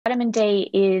Vitamin D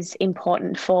is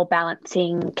important for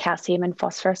balancing calcium and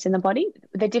phosphorus in the body.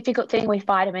 The difficult thing with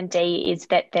vitamin D is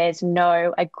that there's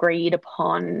no agreed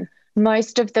upon.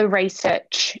 Most of the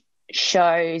research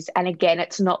shows, and again,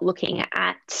 it's not looking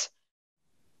at.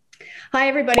 Hi,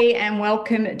 everybody, and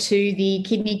welcome to the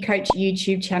Kidney Coach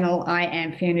YouTube channel. I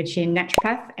am Fiona,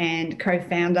 naturopath and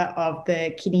co-founder of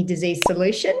the Kidney Disease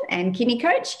Solution and Kidney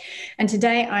Coach. And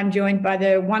today I'm joined by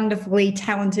the wonderfully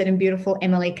talented and beautiful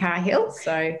Emily Cahill.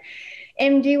 So,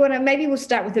 Em, do you want to, maybe we'll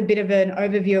start with a bit of an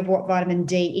overview of what vitamin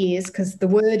D is, because the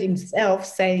word itself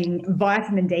saying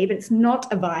vitamin D, but it's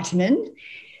not a vitamin.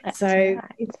 That's So,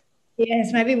 right.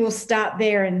 yes, maybe we'll start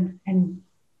there and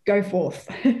go forth.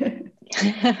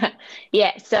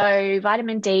 Yeah, so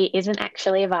vitamin D isn't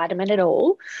actually a vitamin at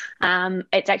all.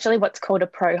 It's actually what's called a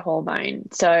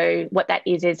prohormone. So what that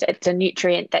is it's a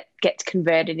nutrient that gets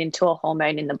converted into a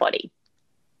hormone in the body.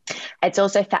 It's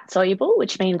also fat soluble,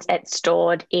 which means it's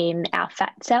stored in our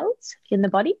fat cells in the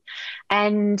body.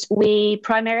 And we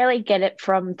primarily get it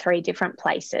from three different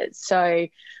places. So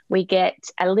we get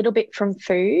a little bit from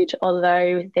food,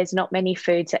 although there's not many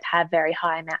foods that have very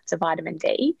high amounts of vitamin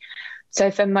D. So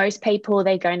for most people,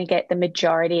 they're going to get the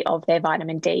majority of their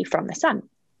vitamin D from the sun.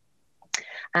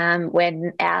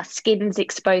 When our skin's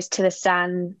exposed to the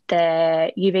sun,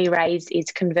 the UV rays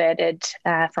is converted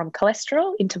from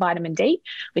cholesterol into vitamin D,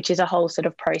 which is a whole sort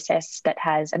of process that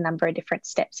has a number of different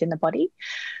steps in the body.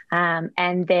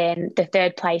 And then the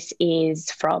third place is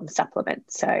from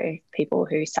supplements. So people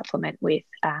who supplement with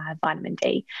vitamin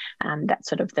D, that's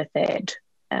sort of the third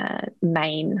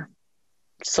main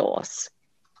source.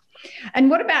 And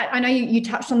what about, I know you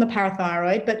touched on the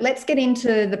parathyroid, but let's get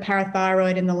into the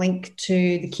parathyroid and the link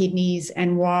to the kidneys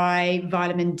and why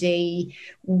vitamin D,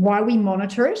 why we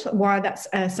monitor it, why that's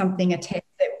a test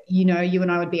that, you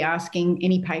and I would be asking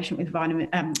any patient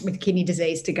with kidney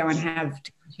disease to go and have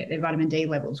to check their vitamin D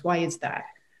levels. Why is that?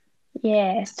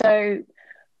 Yeah, so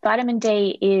vitamin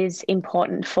D is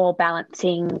important for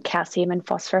balancing calcium and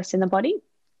phosphorus in the body.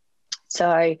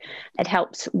 So it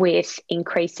helps with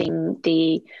increasing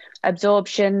the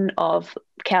absorption of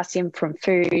calcium from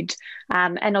food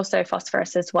and also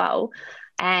phosphorus as well.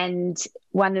 And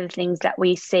one of the things that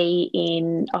we see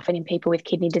often in people with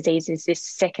kidney disease is this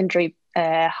secondary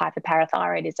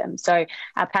hyperparathyroidism. So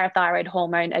our parathyroid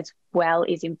hormone as well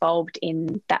is involved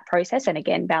in that process, and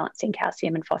again, balancing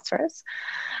calcium and phosphorus.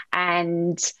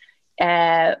 And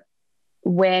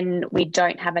when we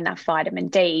don't have enough vitamin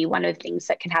D, one of the things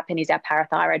that can happen is our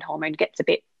parathyroid hormone gets a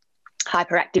bit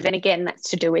hyperactive. And again,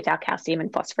 that's to do with our calcium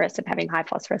and phosphorus and having high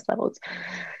phosphorus levels.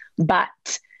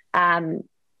 But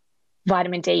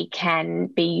vitamin D can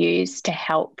be used to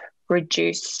help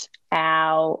reduce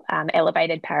our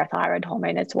elevated parathyroid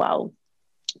hormone as well.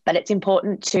 But it's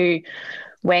important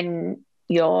when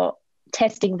you're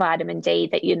testing vitamin D,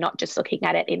 that you're not just looking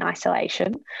at it in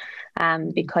isolation.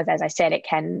 Because, as I said, it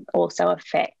can also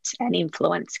affect and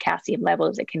influence calcium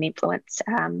levels. It can influence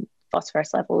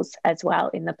phosphorus levels as well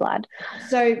in the blood.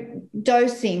 So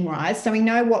dosing, right? So we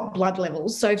know what blood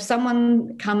levels. So if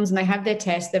someone comes and they have their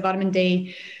test, their vitamin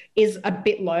D is a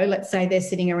bit low. Let's say they're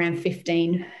sitting around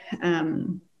 15.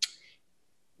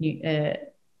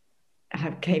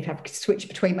 Have switched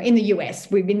between in the US.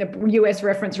 We've in the US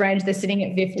reference range. They're sitting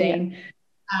at 15. Yeah.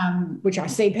 Which I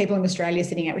see people in Australia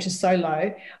sitting at, which is so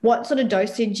low. What sort of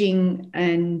dosaging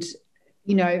and,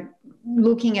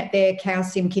 looking at their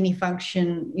calcium kidney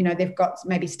function, they've got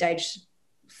maybe stage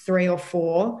 3 or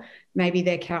 4, maybe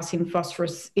their calcium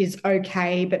phosphorus is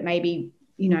okay, but maybe,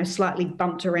 slightly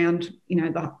bumped around,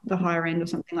 the higher end or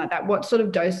something like that. What sort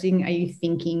of dosing are you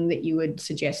thinking that you would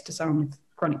suggest to someone with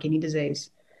chronic kidney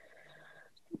disease?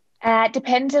 It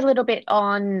depends a little bit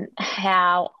on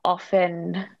how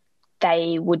often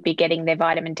they would be getting their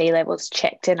vitamin D levels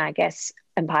checked. And I guess,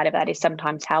 and part of that is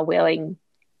sometimes how willing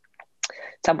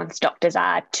someone's doctors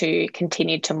are to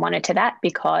continue to monitor that,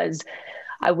 because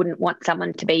I wouldn't want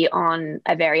someone to be on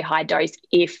a very high dose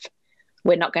if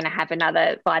we're not going to have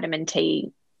another vitamin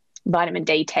D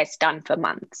test done for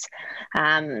months,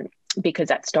 because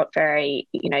that's not very,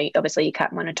 obviously you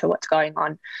can't monitor what's going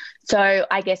on. So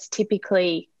I guess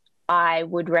typically I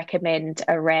would recommend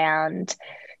around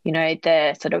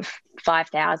the sort of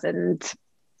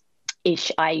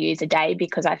 5,000-ish I use a day,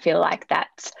 because I feel like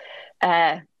that's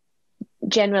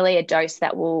generally a dose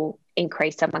that will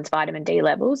increase someone's vitamin D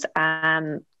levels,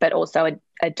 but also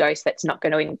a dose that's not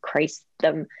going to increase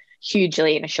them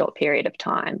hugely in a short period of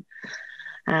time.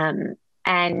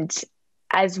 And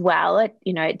as well,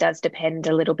 it does depend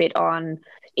a little bit on,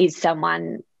 is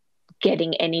someone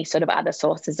getting any sort of other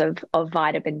sources of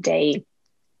vitamin D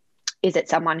is it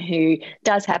someone who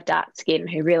does have dark skin,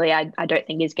 who really I don't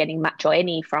think is getting much or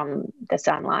any from the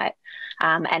sunlight,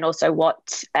 and also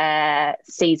what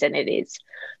season it is.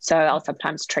 So I'll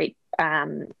sometimes treat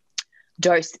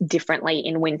dose differently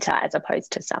in winter as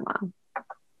opposed to summer.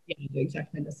 Yeah, I do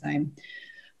exactly the same.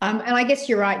 And I guess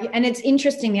you're right. And it's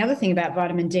interesting, the other thing about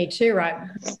vitamin D too, right?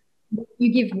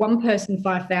 You give one person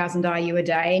 5,000 IU a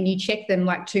day and you check them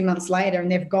like 2 months later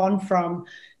and they've gone from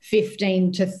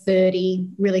 15 to 30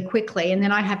 really quickly. And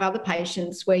then I have other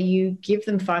patients where you give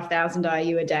them 5,000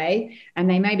 IU a day and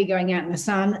they may be going out in the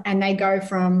sun and they go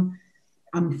from,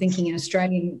 I'm thinking in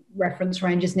Australian reference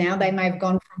ranges now, they may have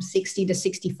gone from 60 to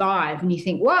 65. And you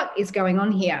think, what is going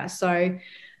on here? So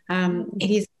it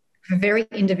is a very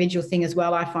individual thing as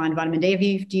well, I find, vitamin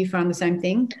D. Do you find the same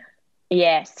thing?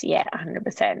 Yes, yeah,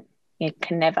 100%. You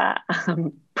can never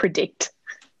predict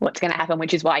what's going to happen,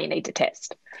 which is why you need to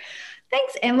test.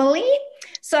 Thanks, Emily.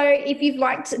 So if you've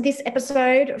liked this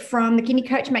episode from The Kidney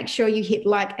Coach, make sure you hit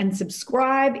like and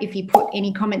subscribe. If you put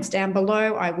any comments down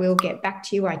below, I will get back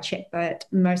to you. I check that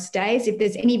most days. If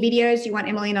there's any videos you want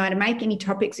Emily and I to make, any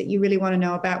topics that you really want to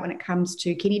know about when it comes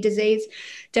to kidney disease,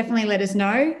 definitely let us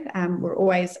know. We're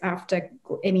always after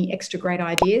any extra great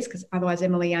ideas, because otherwise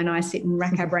Emily and I sit and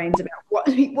rack our brains about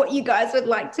what you guys would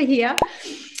like to hear.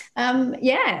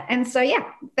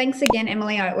 Thanks again,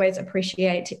 Emily. I always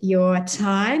appreciate your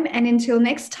time. And until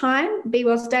next time, be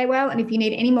well, stay well. And if you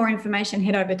need any more information,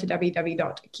 head over to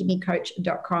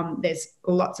www.kidneycoach.com. There's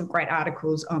lots of great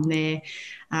articles on there.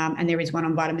 And there is one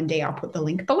on vitamin D. I'll put the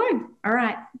link below. All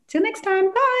right. Till next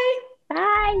time. Bye.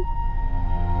 Bye.